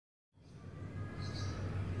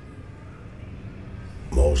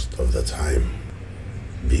most of the time,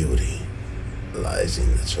 beauty lies in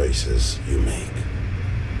the choices you make.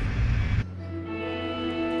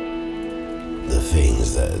 The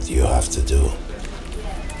things that you have to do,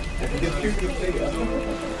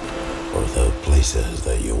 or the places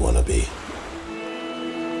that you want to be.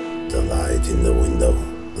 The light in the window,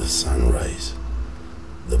 the sunrise,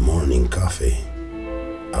 the morning coffee,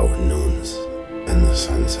 our noons, and the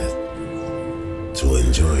sunset. To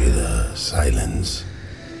enjoy the silence,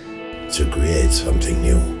 to create something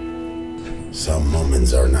new. Some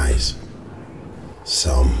moments are nice,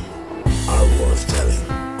 some are worth telling.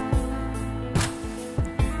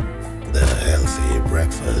 The healthy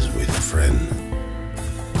breakfast with a friend,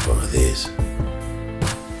 for this,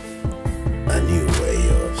 a new way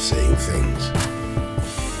of saying things.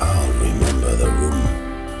 I'll remember the room,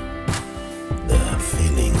 the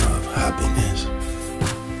feeling of happiness,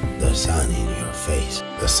 the sun in your face,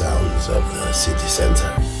 the sounds of the city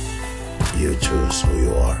center. You choose who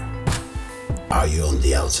you are. Are you on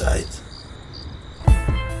the outside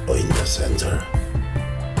or in the center?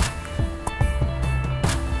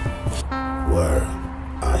 Where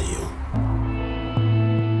are you?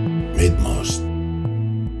 Midmost,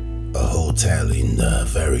 a hotel in the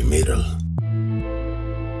very middle.